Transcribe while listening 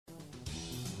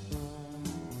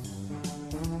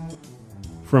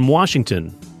From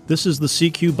Washington, this is the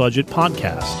CQ Budget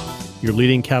Podcast, your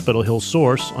leading Capitol Hill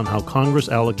source on how Congress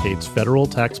allocates federal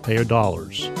taxpayer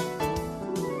dollars.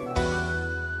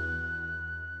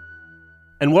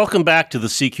 And welcome back to the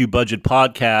CQ Budget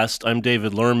Podcast. I'm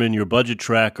David Lerman, your budget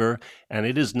tracker, and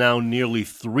it is now nearly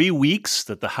 3 weeks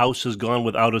that the House has gone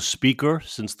without a speaker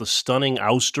since the stunning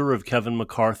ouster of Kevin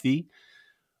McCarthy,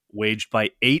 waged by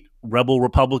 8 rebel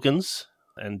Republicans,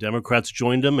 and Democrats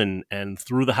joined them and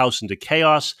threw the House into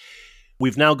chaos.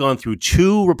 We've now gone through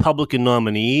 2 Republican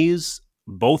nominees,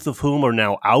 both of whom are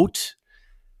now out.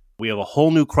 We have a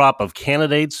whole new crop of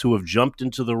candidates who have jumped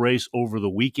into the race over the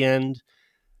weekend.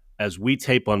 As we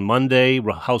tape on Monday,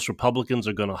 House Republicans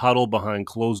are going to huddle behind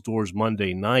closed doors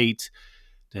Monday night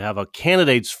to have a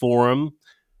candidates forum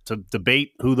to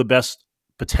debate who the best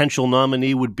potential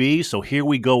nominee would be. So here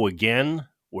we go again.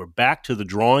 We're back to the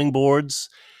drawing boards.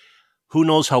 Who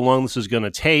knows how long this is going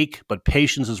to take, but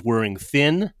patience is wearing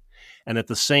thin. And at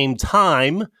the same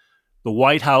time, the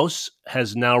White House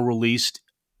has now released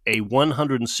a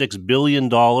 $106 billion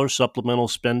supplemental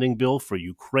spending bill for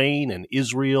Ukraine and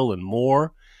Israel and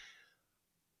more.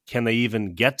 Can they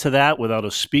even get to that without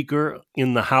a speaker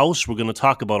in the House? We're going to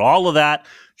talk about all of that.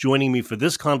 Joining me for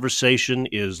this conversation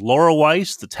is Laura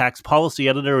Weiss, the tax policy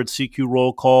editor at CQ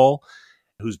Roll Call,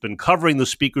 who's been covering the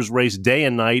speaker's race day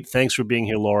and night. Thanks for being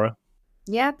here, Laura.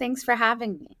 Yeah, thanks for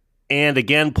having me. And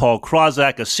again, Paul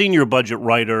Krawzak, a senior budget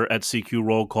writer at CQ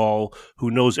Roll Call, who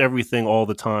knows everything all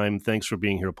the time. Thanks for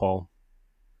being here, Paul.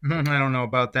 I don't know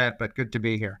about that, but good to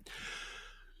be here.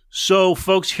 So,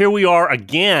 folks, here we are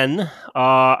again.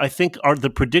 I think the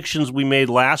predictions we made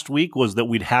last week was that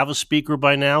we'd have a speaker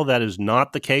by now. That is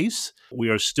not the case. We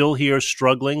are still here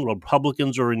struggling.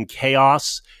 Republicans are in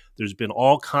chaos. There's been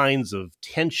all kinds of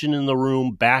tension in the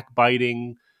room,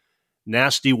 backbiting,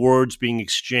 nasty words being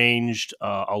exchanged,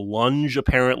 a lunge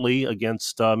apparently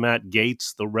against Matt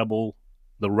Gaetz, the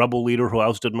rebel leader who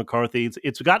ousted McCarthy.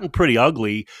 It's gotten pretty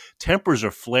ugly. Tempers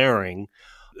are flaring.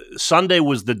 Sunday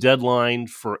was the deadline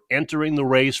for entering the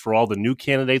race for all the new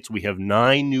candidates. We have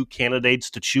 9 new candidates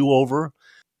to chew over.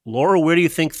 Laura, where do you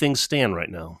think things stand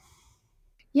right now?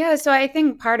 Yeah, so I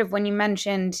think part of when you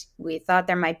mentioned we thought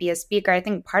there might be a speaker, I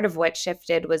think part of what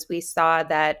shifted was we saw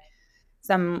that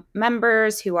some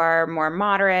members who are more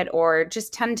moderate or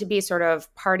just tend to be sort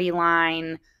of party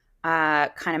line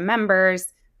kind of members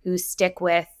who stick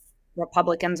with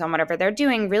Republicans on whatever they're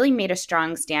doing really made a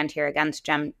strong stand here against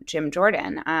Jim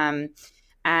Jordan.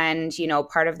 And, you know,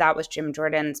 part of that was Jim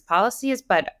Jordan's policies,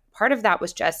 but part of that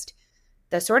was just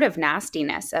the sort of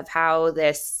nastiness of how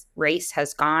this race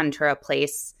has gone to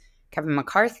replace Kevin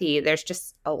McCarthy. There's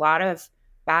just a lot of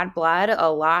bad blood,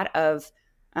 a lot of,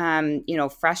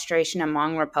 frustration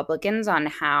among Republicans on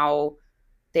how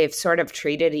they've sort of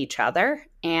treated each other.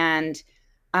 And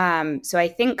so I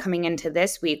think coming into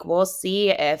this week, we'll see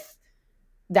if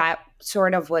that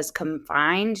sort of was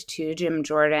confined to Jim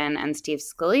Jordan and Steve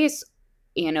Scalise.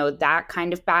 You know, that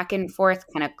kind of back and forth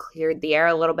kind of cleared the air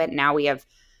a little bit. Now we have,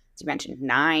 as you mentioned,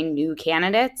 9 new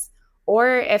candidates,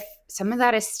 or if some of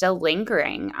that is still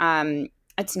lingering.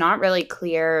 It's not really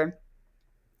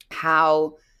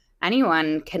how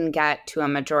anyone can get to a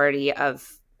majority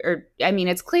of,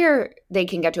 it's clear they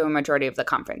can get to a majority of the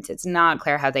conference. It's not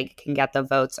clear how they can get the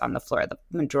votes on the floor, the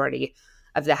majority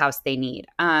of the House they need.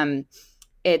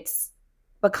 It's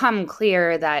become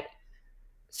clear that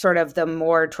sort of the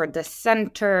more toward the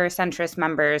centrist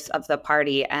members of the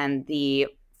party and the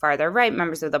farther right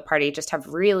members of the party just have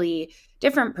really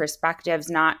different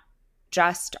perspectives, not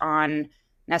just on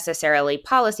necessarily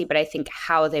policy, but I think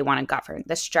how they want to govern,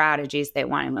 the strategies they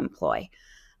want to employ.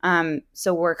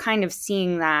 So we're kind of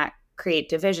seeing that create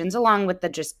divisions along with the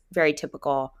just very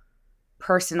typical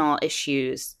personal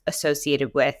issues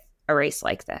associated with a race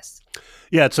like this.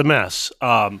 Yeah, it's a mess.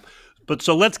 But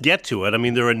so let's get to it. I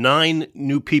mean, there are 9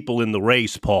 new people in the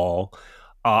race, Paul.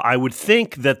 I would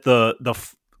think that the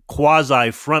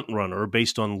quasi frontrunner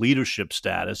based on leadership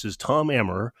status is Tom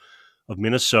Emmer of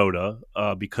Minnesota,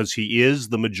 because he is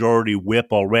the majority whip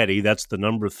already. That's the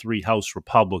number 3 House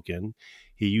Republican.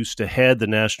 He used to head the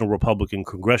National Republican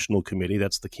Congressional Committee.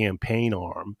 That's the campaign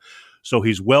arm. So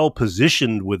he's well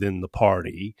positioned within the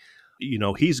party. You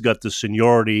know, he's got the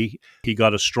seniority. He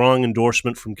got a strong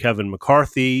endorsement from Kevin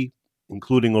McCarthy,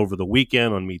 including over the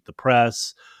weekend on Meet the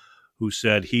Press, who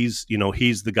said he's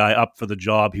the guy up for the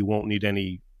job. It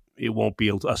won't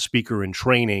be a speaker in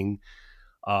training,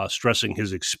 stressing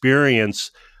his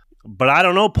experience. But I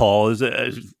don't know, Paul.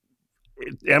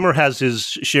 Emmer has his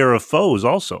share of foes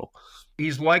also.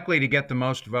 He's likely to get the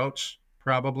most votes,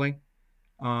 probably.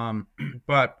 But,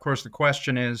 of course, the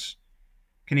question is,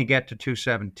 can he get to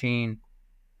 217?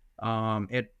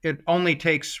 It only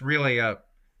takes really a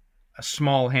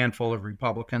small handful of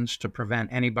Republicans to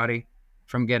prevent anybody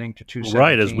from getting to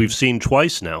Right, as we've 217. seen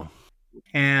twice now.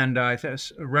 And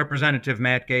Representative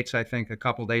Matt Gaetz, I think, a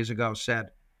couple days ago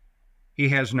said he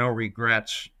has no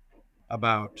regrets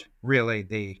about really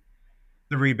the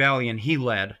rebellion he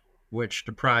led, which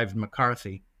deprived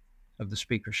McCarthy of the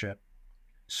speakership.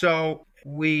 So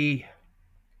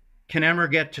can Emmer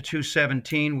get to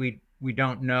 217? We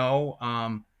don't know.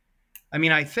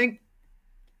 I think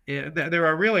there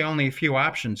are really only a few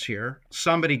options here.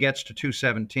 Somebody gets to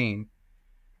 217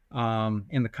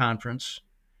 in the conference,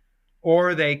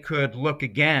 or they could look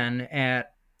again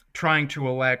at trying to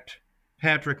elect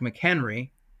Patrick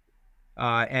McHenry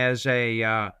as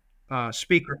a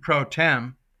speaker pro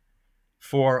tem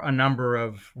for a number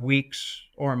of weeks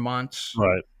or months,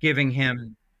 Right. giving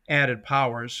him added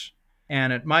powers.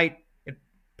 And it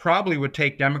probably would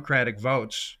take Democratic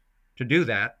votes to do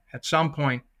that. At some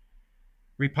point,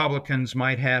 Republicans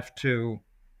might have to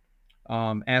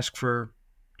ask for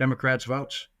Democrats'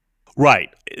 votes. Right.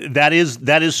 That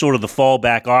is sort of the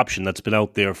fallback option that's been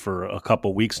out there for a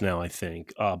couple weeks now, I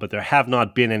think. But there have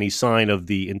not been any sign of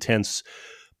the intense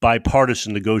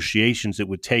bipartisan negotiations it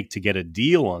would take to get a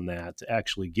deal on that, to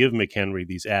actually give McHenry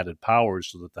these added powers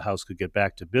so that the House could get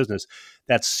back to business.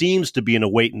 That seems to be in a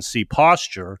wait-and-see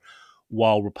posture,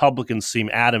 while Republicans seem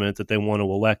adamant that they want to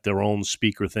elect their own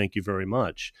speaker. Thank you very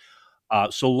much.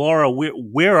 So, Laura,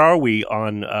 where are we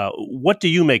on what do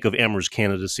you make of Emmer's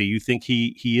candidacy? You think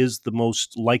he is the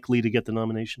most likely to get the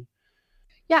nomination?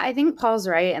 Yeah, I think Paul's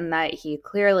right in that he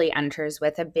clearly enters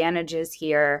with advantages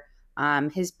here.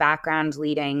 His background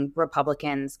leading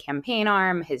Republicans' campaign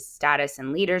arm, his status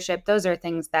in leadership, those are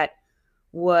things that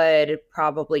would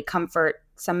probably comfort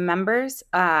some members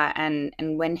and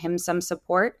win him some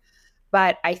support.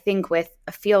 But I think with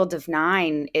a field of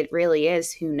 9, it really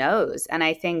is who knows. And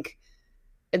I think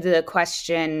the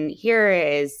question here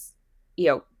is,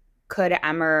 could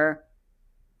Emmer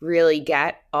really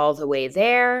get all the way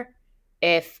there?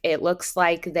 If it looks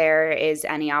like there is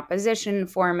any opposition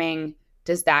forming,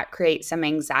 does that create some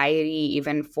anxiety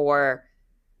even for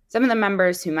some of the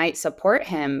members who might support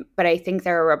him? But I think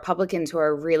there are Republicans who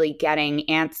are really getting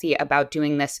antsy about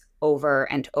doing this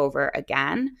over and over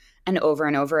again and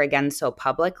over again so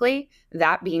publicly.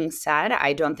 That being said,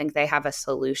 I don't think they have a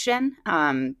solution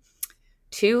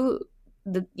to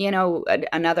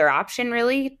another option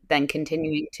really than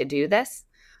continuing to do this.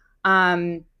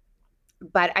 But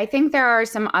I think there are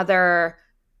some other,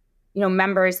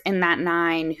 members in that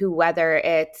 9 who, whether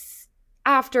it's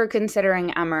after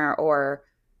considering Emmer or,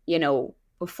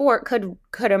 before,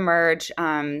 could emerge.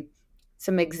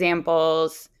 Some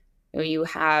examples, you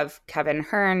have Kevin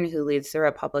Hearn, who leads the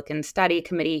Republican Study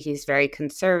Committee. He's very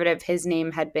conservative. His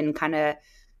name had been kind of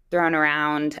thrown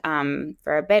around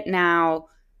for a bit now.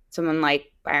 Someone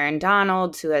like Byron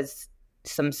Donalds, who has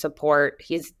some support.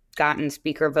 He's gotten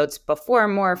speaker votes before,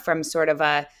 more from sort of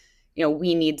a,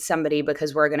 we need somebody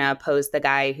because we're going to oppose the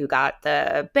guy who got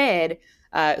the bid,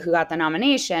 who got the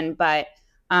nomination. But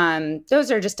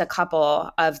those are just a couple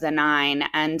of the 9.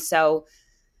 And so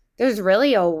there's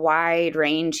really a wide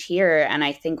range here. And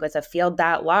I think with a field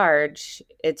that large,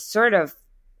 it's sort of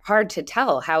hard to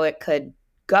tell how it could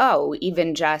go,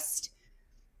 even just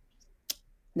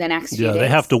the next few days. They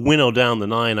have to winnow down the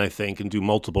 9, I think, and do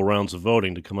multiple rounds of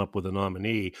voting to come up with a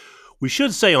nominee. We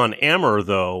should say on Emmer,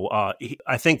 though,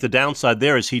 I think the downside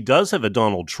there is he does have a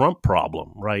Donald Trump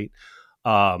problem, right?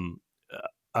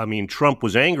 Trump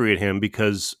was angry at him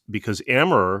because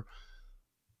Emmer,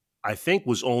 I think,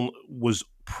 was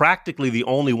practically the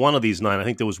only one of these 9. I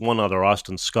think there was one other,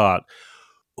 Austin Scott,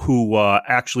 who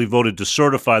actually voted to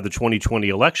certify the 2020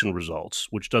 election results,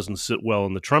 which doesn't sit well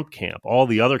in the Trump camp. All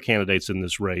the other candidates in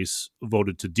this race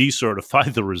voted to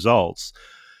decertify the results.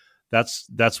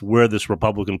 That's where this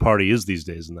Republican Party is these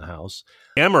days in the House.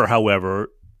 Emmer, however,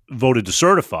 voted to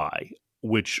certify,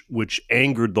 which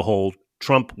angered the whole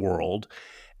Trump world.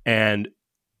 And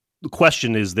the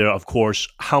question is there, of course,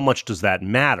 how much does that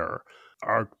matter?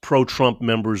 Are pro-Trump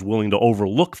members willing to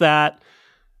overlook that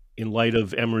in light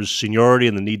of Emmer's seniority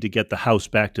and the need to get the House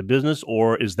back to business,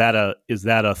 or is that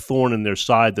a thorn in their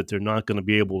side that they're not going to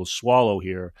be able to swallow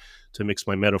here, to mix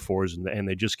my metaphors, and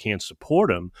they just can't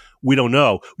support him? We don't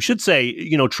know. We should say,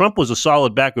 Trump was a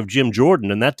solid backer of Jim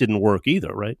Jordan, and that didn't work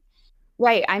either, right?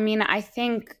 Right. I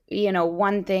think,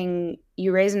 one thing,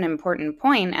 you raise an important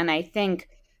point, and I think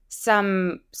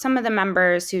some of the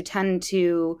members who tend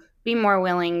to be more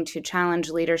willing to challenge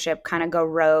leadership kind of go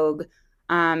rogue,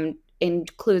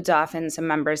 includes often some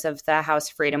members of the House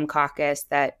Freedom Caucus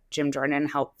that Jim Jordan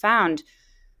helped found.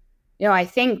 I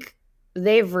think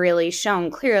they've really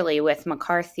shown clearly with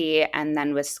McCarthy and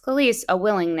then with Scalise a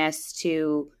willingness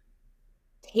to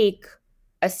take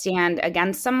a stand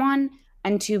against someone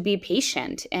and to be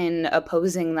patient in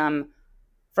opposing them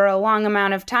for a long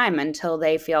amount of time until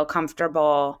they feel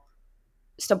comfortable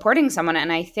supporting someone.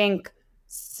 And I think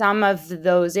some of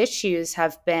those issues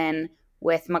have been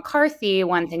with McCarthy.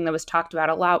 One thing that was talked about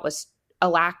a lot was a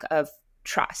lack of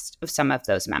trust of some of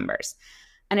those members.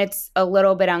 And it's a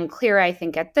little bit unclear, I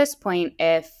think, at this point,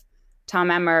 if Tom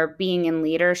Emmer being in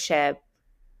leadership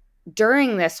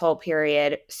during this whole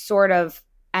period sort of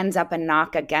ends up a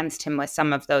knock against him with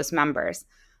some of those members,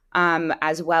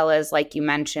 as well as, like you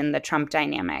mentioned, the Trump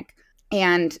dynamic.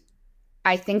 And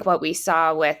I think what we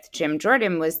saw with Jim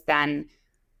Jordan was then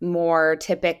more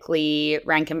typically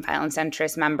rank and file and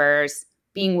centrist members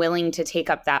being willing to take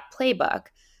up that playbook.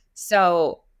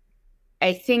 So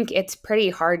I think it's pretty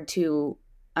hard to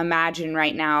imagine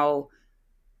right now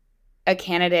a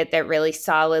candidate that really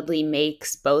solidly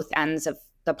makes both ends of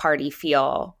the party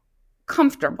feel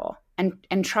comfortable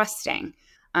and trusting,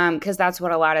 because that's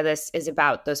what a lot of this is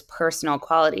about, those personal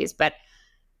qualities. But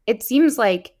it seems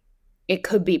like it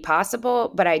could be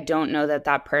possible, but I don't know that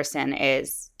that person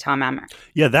is Tom Emmer.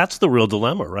 Yeah, that's the real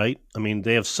dilemma, right? I mean,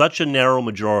 they have such a narrow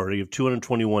majority of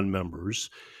 221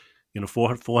 members in a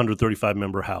 435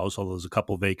 member House, although there's a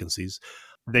couple of vacancies.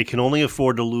 They can only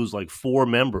afford to lose like 4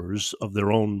 members of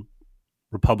their own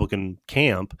Republican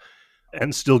camp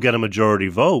and still get a majority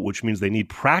vote, which means they need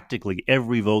practically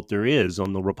every vote there is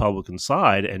on the Republican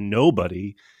side, and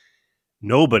nobody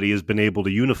has been able to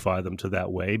unify them to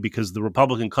that way because the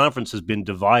Republican conference has been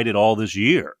divided all this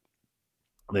year.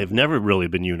 They've never really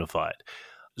been unified.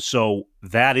 So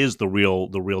that is the real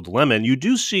dilemma. And you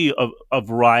do see a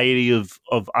variety of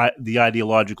the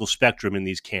ideological spectrum in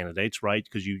these candidates, right?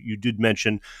 Because you did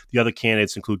mention the other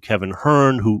candidates include Kevin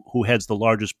Hern, who heads the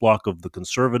largest block of the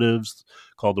conservatives,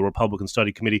 called the Republican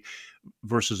Study Committee,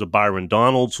 versus a Byron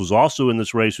Donalds, who's also in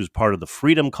this race, who's part of the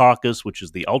Freedom Caucus, which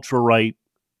is the ultra-right,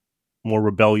 more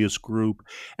rebellious group.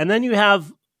 And then you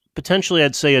have potentially,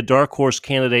 I'd say, a dark horse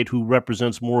candidate who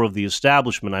represents more of the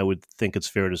establishment, I would think it's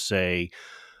fair to say,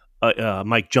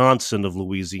 Mike Johnson of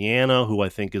Louisiana, who I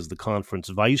think is the conference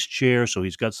vice chair. So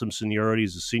he's got some seniority.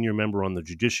 He's a senior member on the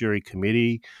Judiciary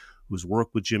Committee who's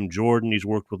worked with Jim Jordan. He's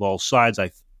worked with all sides.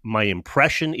 My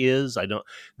impression is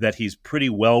that he's pretty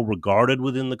well regarded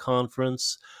within the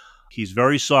conference. He's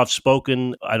very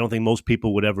soft-spoken. I don't think most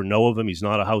people would ever know of him. He's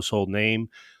not a household name.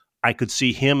 I could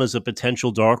see him as a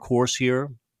potential dark horse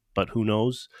here, but who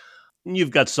knows? And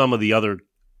you've got some of the other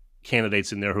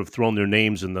candidates in there who've thrown their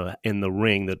names in the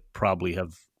ring that probably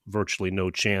have virtually no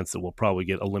chance, that will probably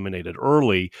get eliminated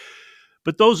early.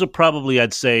 But those are probably,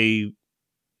 I'd say,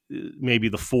 maybe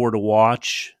the 4 to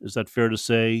watch. Is that fair to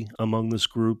say among this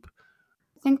group?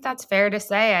 I think that's fair to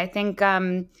say. I think,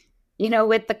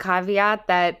 with the caveat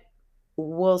that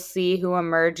we'll see who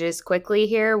emerges quickly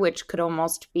here, which could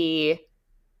almost be,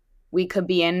 we could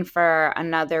be in for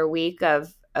another week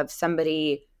of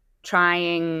somebody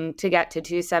trying to get to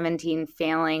 217,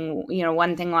 failing.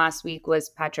 One thing last week was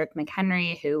Patrick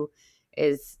McHenry, who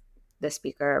is the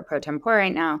speaker pro tempore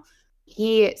right now.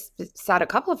 He said a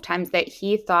couple of times that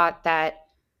he thought that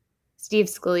Steve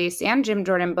Scalise and Jim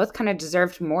Jordan both kind of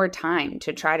deserved more time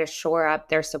to try to shore up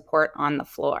their support on the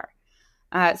floor.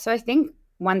 So I think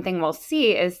one thing we'll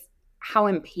see is how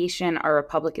impatient are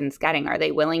Republicans getting? Are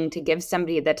they willing to give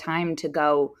somebody the time to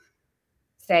go,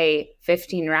 say,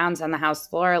 15 rounds on the House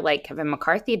floor like Kevin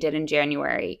McCarthy did in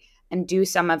January and do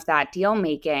some of that deal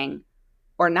making,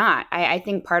 or not? I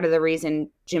think part of the reason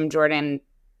Jim Jordan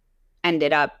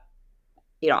ended up,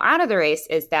 out of the race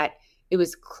is that it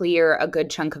was clear a good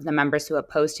chunk of the members who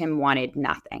opposed him wanted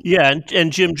nothing. Yeah,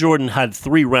 and Jim Jordan had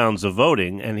 3 rounds of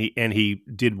voting, and he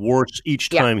did worse each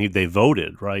time they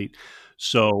voted, right?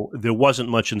 So there wasn't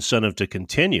much incentive to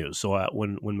continue. So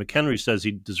when McHenry says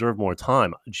he deserved more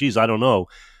time, geez, I don't know.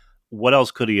 What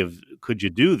else could you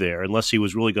do there, unless he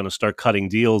was really going to start cutting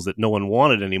deals that no one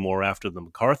wanted anymore after the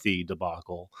McCarthy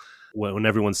debacle, when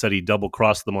everyone said he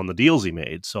double-crossed them on the deals he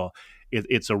made. So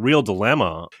it's a real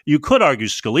dilemma. You could argue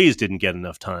Scalise didn't get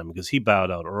enough time because he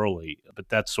bowed out early, but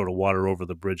that's sort of water over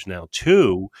the bridge now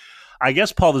too. I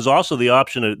guess, Paul, there's also the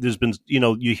option of, there's been,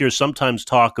 you hear sometimes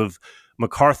talk of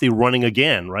McCarthy running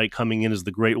again, right? Coming in as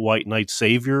the great white knight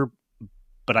savior.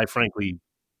 But I frankly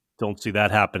don't see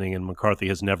that happening, and McCarthy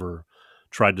has never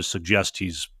tried to suggest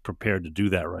he's prepared to do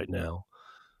that right now.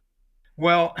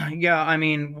 Well, yeah, I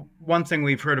mean, one thing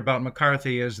we've heard about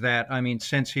McCarthy is that,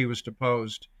 since he was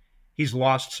deposed, he's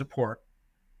lost support.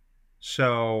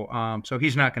 So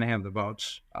he's not going to have the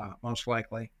votes, most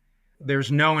likely.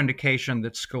 There's no indication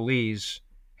that Scalise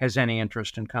has any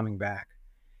interest in coming back.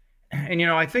 And,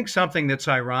 I think something that's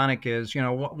ironic is,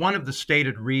 one of the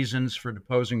stated reasons for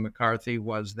deposing McCarthy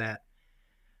was that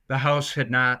the House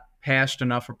had not passed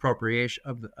enough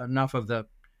enough of the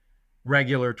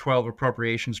regular 12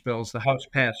 appropriations bills. The House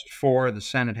passed 4, the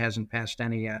Senate hasn't passed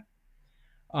any yet.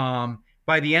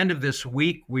 By the end of this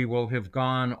week, we will have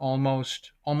gone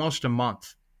almost a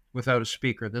month without a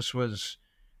speaker. This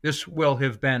will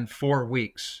have been 4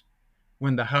 weeks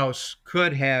when the House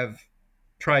could have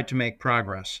tried to make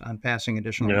progress on passing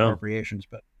additional appropriations,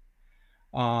 but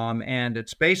and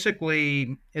it's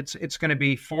basically it's going to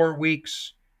be 4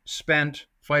 weeks spent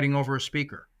fighting over a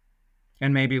speaker,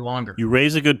 and maybe longer. You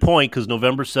raise a good point, because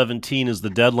November 17 is the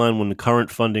deadline when the current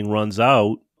funding runs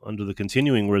out under the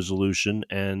continuing resolution,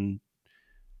 and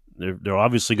they're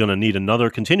obviously going to need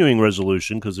another continuing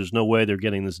resolution because there's no way they're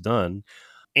getting this done.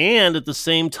 And at the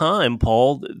same time,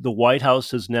 Paul, the White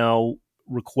House has now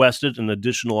requested an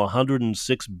additional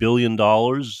 $106 billion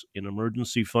in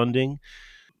emergency funding,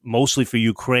 mostly for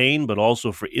Ukraine, but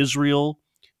also for Israel,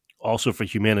 also for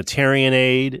humanitarian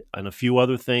aid and a few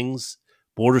other things,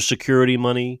 border security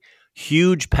money,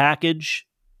 huge package.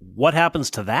 What happens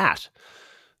to that?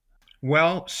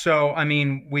 Well, so,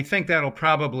 we think that'll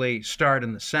probably start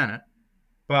in the Senate,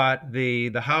 but the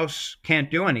House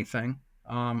can't do anything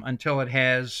until it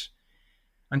has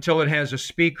a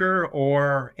speaker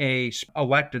or a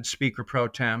elected speaker pro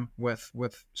tem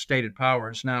with stated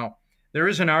powers. Now, there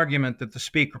is an argument that the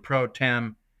speaker pro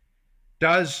tem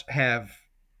does have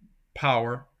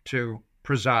power to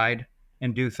preside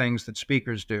and do things that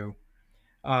speakers do,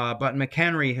 but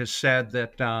McHenry has said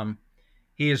that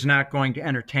he is not going to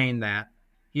entertain that.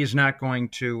 He is not going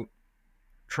to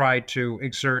try to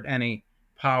exert any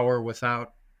power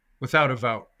without a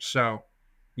vote. So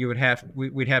we'd have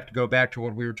to go back to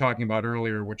what we were talking about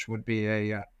earlier, which would be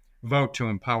a vote to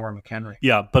empower McHenry.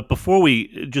 Yeah, but before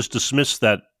we just dismiss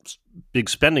that big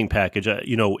spending package,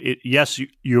 yes,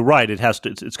 you're right. It's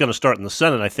going to start in the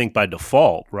Senate, I think, by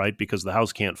default, right? Because the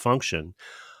House can't function,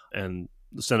 and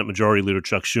the Senate Majority Leader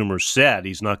Chuck Schumer said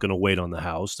he's not going to wait on the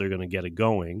House. They're going to get it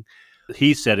going.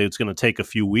 He said it's going to take a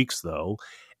few weeks, though.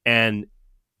 And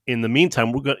in the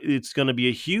meantime, it's going to be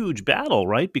a huge battle,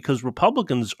 right? Because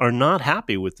Republicans are not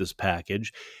happy with this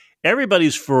package.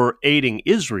 Everybody's for aiding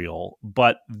Israel,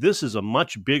 but this is a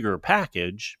much bigger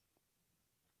package.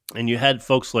 And you had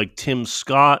folks like Tim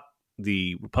Scott,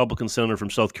 the Republican senator from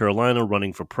South Carolina,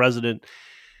 running for president,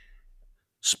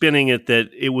 spinning it that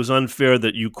it was unfair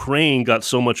that Ukraine got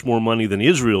so much more money than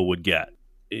Israel would get.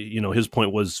 His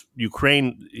point was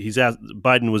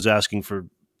Biden was asking for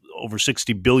over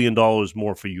 $60 billion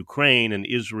more for Ukraine, and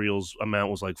Israel's amount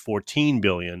was like $14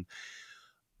 billion.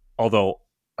 Although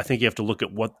I think you have to look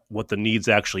at what the needs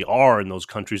actually are in those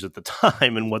countries at the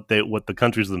time and what the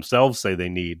countries themselves say they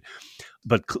need.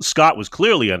 But Scott was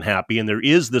clearly unhappy, and there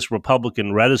is this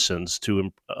Republican reticence to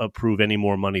approve any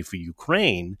more money for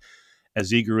Ukraine,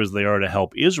 as eager as they are to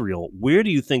help Israel. Where do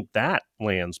you think that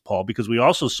lands, Paul? Because we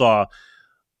also saw,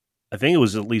 I think it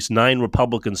was at least 9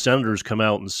 Republican senators come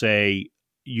out and say,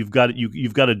 you've got to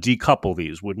decouple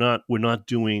these. We're not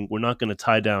going to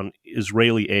tie down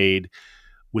Israeli aid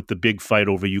with the big fight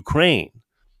over Ukraine.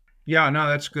 Yeah, no,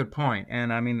 that's a good point.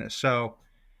 And so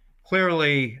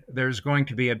clearly there's going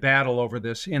to be a battle over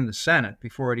this in the Senate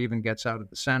before it even gets out of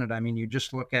the Senate. You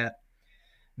just look at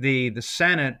the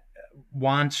Senate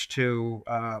wants to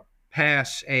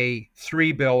pass a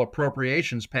 3-bill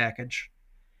appropriations package,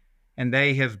 and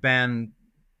they have been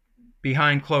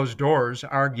behind closed doors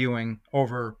arguing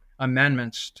over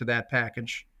amendments to that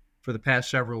package for the past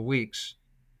several weeks.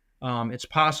 It's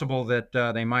possible that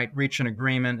they might reach an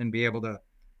agreement and be able to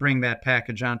bring that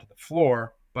package onto the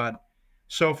floor, but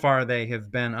so far they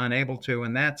have been unable to.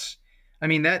 And that's a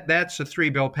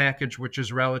 3-bill package which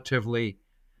is relatively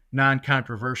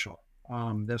non-controversial.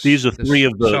 These are three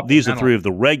of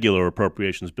the regular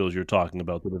appropriations bills you're talking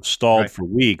about that have stalled for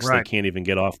weeks. Right. They can't even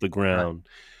get off the ground.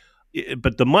 Right.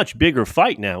 But the much bigger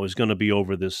fight now is going to be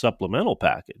over this supplemental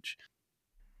package.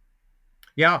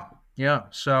 Yeah.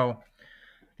 So,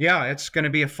 it's going to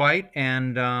be a fight,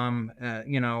 and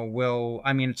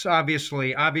it's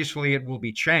obviously it will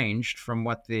be changed from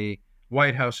what the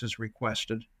White House has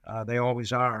requested. They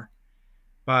always are,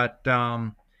 but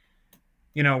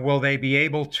will they be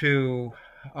able to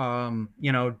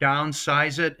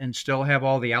downsize it and still have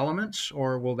all the elements,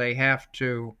 or will they have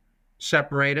to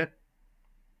separate it?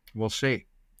 We'll see.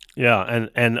 Yeah,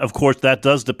 and of course that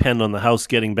does depend on the House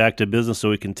getting back to business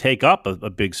so it can take up a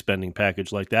big spending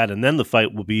package like that, and then the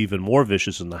fight will be even more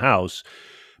vicious in the House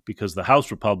because the House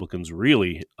Republicans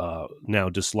really now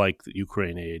dislike the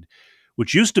Ukraine aid,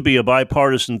 which used to be a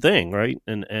bipartisan thing, right?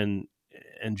 And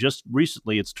just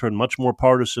recently, it's turned much more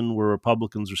partisan, where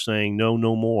Republicans are saying no,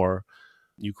 no more.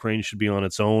 Ukraine should be on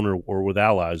its own or with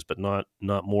allies, but not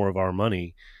more of our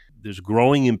money. There's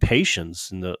growing impatience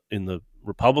in the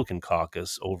Republican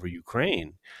caucus over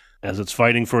Ukraine as it's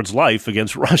fighting for its life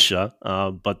against Russia.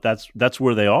 But that's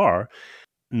where they are.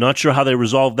 Not sure how they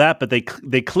resolve that, but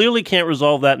they clearly can't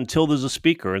resolve that until there's a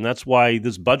speaker, and that's why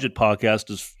this budget podcast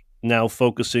is now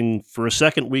focusing for a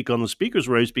second week on the speaker's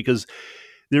race, because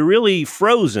they're really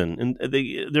frozen and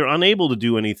they're unable to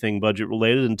do anything budget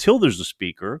related until there's a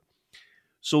speaker.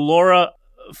 So, Laura,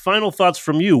 final thoughts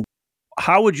from you.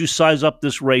 How would you size up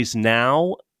this race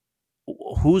now?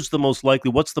 Who's the most likely?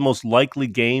 What's the most likely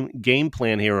game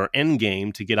plan here, or end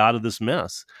game, to get out of this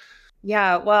mess?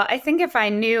 Yeah, well, I think if I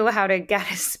knew how to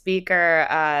get a speaker,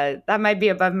 that might be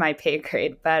above my pay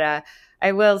grade. But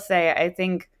I will say, I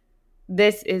think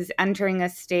this is entering a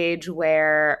stage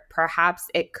where perhaps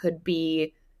it could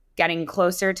be getting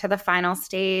closer to the final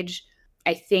stage.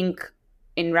 I think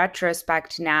in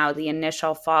retrospect now, the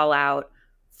initial fallout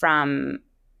from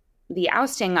the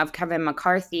ousting of Kevin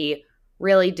McCarthy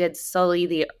really did sully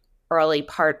the early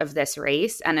part of this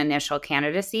race and initial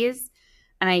candidacies.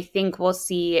 And I think we'll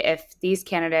see if these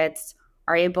candidates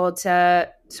are able to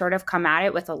sort of come at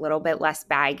it with a little bit less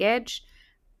baggage.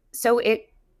 So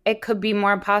it could be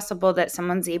more possible that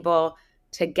someone's able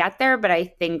to get there, but I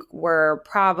think we're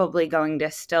probably going to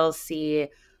still see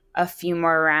a few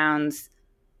more rounds.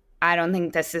 I don't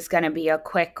think this is going to be a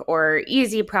quick or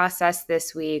easy process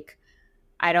this week.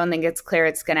 I don't think it's clear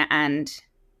it's going to end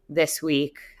this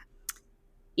week.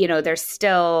 You know, there's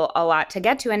still a lot to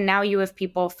get to. And now you have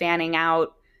people fanning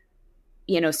out,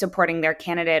 you know, supporting their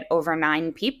candidate over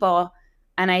 9 people.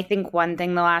 And I think one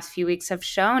thing the last few weeks have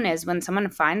shown is when someone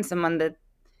finds someone that,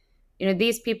 you know,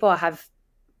 these people have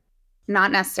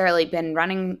not necessarily been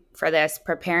running for this,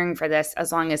 preparing for this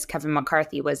as long as Kevin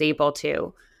McCarthy was able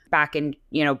to back in,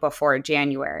 you know, before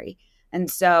January. And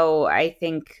so I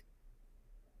think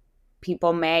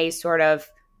people may sort of,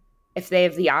 if they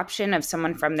have the option of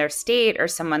someone from their state or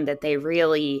someone that they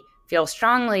really feel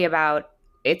strongly about,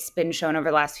 it's been shown over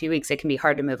the last few weeks, it can be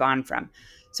hard to move on from.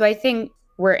 So I think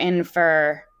we're in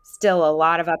for still a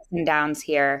lot of ups and downs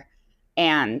here,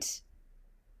 and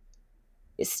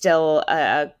still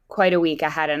quite a week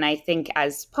ahead. And I think,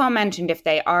 as Paul mentioned, if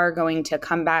they are going to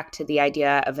come back to the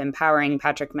idea of empowering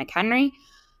Patrick McHenry,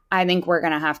 I think we're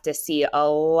going to have to see a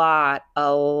lot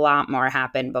more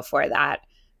happen before that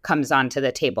comes onto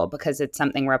the table, because it's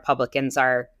something Republicans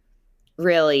are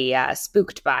really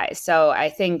spooked by. So I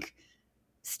think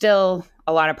still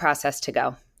a lot of process to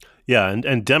go. Yeah,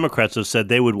 and Democrats have said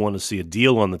they would want to see a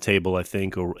deal on the table, I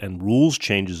think, and rules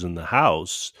changes in the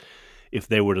House if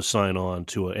they were to sign on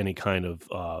to any kind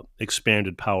of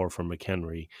expanded power from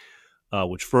McHenry,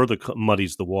 which further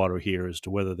muddies the water here as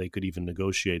to whether they could even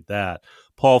negotiate that.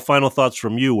 Paul, final thoughts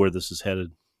from you where this is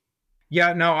headed?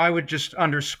 Yeah, no, I would just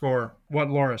underscore what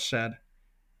Laura said.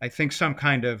 I think some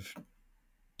kind of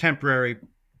temporary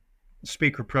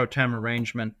speaker pro tem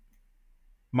arrangement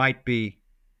might be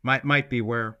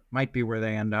where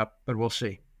they end up, but we'll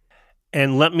see.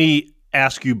 And let me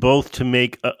ask you both to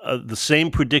make the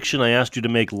same prediction I asked you to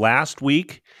make last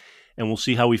week, and we'll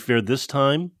see how we fared this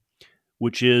time,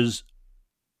 which is,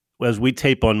 as we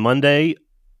tape on Monday,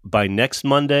 by next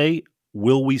Monday,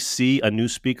 will we see a new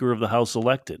Speaker of the House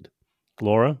elected?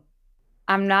 Laura?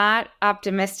 I'm not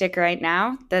optimistic right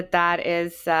now that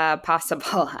is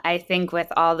possible. I think with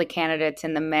all the candidates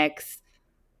in the mix,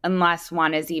 unless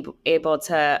one is able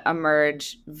to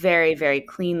emerge very, very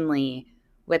cleanly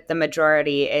with the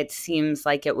majority, it seems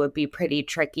like it would be pretty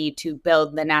tricky to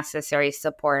build the necessary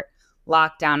support,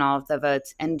 lock down all of the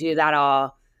votes, and do that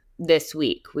all this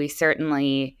week. We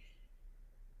certainly,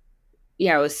 you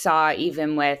know, saw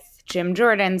even with Jim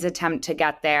Jordan's attempt to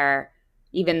get there,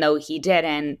 even though he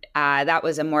didn't, that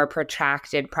was a more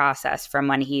protracted process from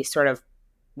when he sort of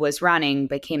was running,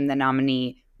 became the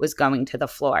nominee, was going to the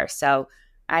floor. So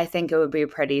I think it would be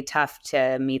pretty tough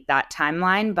to meet that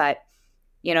timeline. But,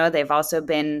 you know, they've also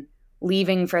been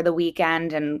leaving for the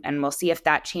weekend, and we'll see if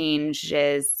that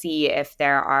changes, see if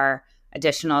there are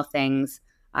additional things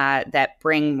that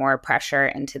bring more pressure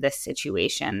into this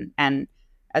situation. And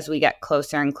as we get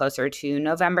closer and closer to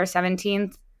November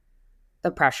 17th, the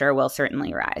pressure will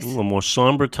certainly rise. Ooh, a more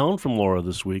somber tone from Laura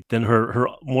this week than her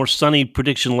more sunny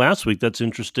prediction last week. That's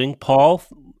interesting. Paul,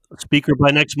 Speaker by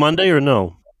next Monday or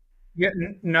no? Yeah,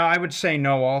 no, I would say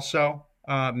no. Also,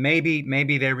 maybe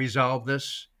they resolve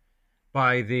this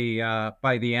by the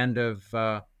end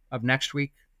of next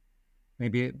week,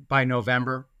 maybe by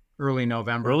November, early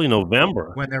November. Early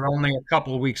November. When they're only a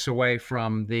couple of weeks away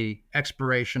from the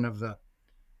expiration of the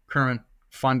current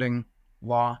funding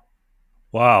law.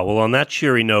 Wow. Well, on that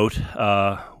cheery note,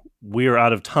 we're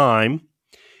out of time.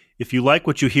 If you like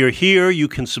what you hear here, you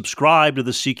can subscribe to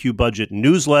the CQ Budget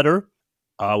newsletter,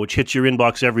 which hits your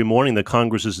inbox every morning. The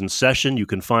Congress is in session. You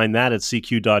can find that at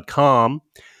cq.com.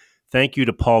 Thank you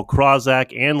to Paul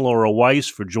Krawczak and Laura Weiss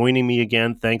for joining me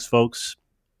again. Thanks, folks.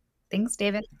 Thanks,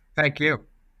 David. Thank you.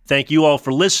 Thank you all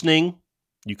for listening.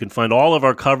 You can find all of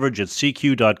our coverage at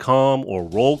cq.com or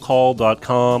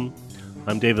rollcall.com.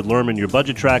 I'm David Lerman, your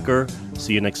budget tracker.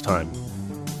 See you next time.